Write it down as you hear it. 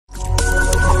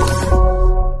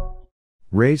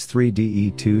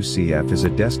Raise3D E2CF is a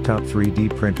desktop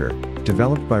 3D printer,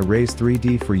 developed by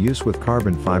Raise3D for use with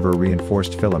carbon fiber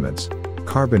reinforced filaments.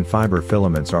 Carbon fiber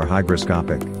filaments are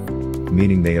hygroscopic,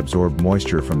 meaning they absorb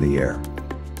moisture from the air.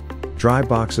 Dry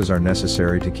boxes are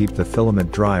necessary to keep the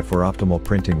filament dry for optimal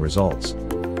printing results.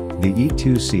 The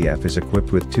E2CF is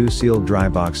equipped with 2 sealed dry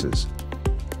boxes.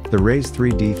 The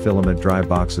Raise3D filament dry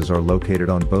boxes are located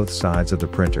on both sides of the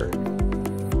printer.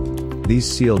 These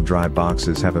sealed dry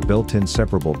boxes have a built-in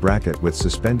separable bracket with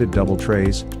suspended double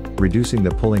trays, reducing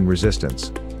the pulling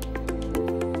resistance.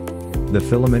 The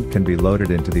filament can be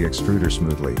loaded into the extruder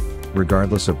smoothly,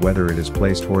 regardless of whether it is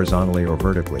placed horizontally or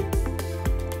vertically.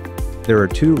 There are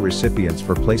 2 recipients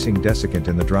for placing desiccant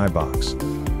in the dry box.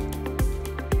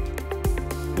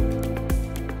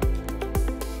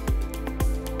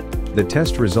 The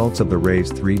test results of the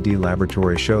Raise3D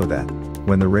laboratory show that,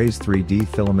 when the Raise3D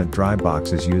filament dry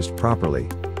box is used properly,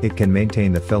 it can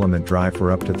maintain the filament dry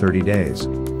for up to 30 days.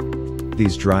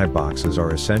 These dry boxes are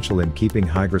essential in keeping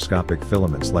hygroscopic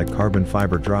filaments like carbon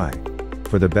fiber dry,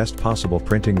 for the best possible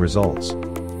printing results.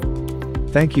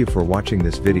 Thank you for watching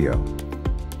this video.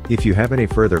 If you have any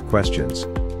further questions,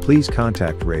 please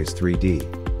contact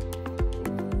Raise3D.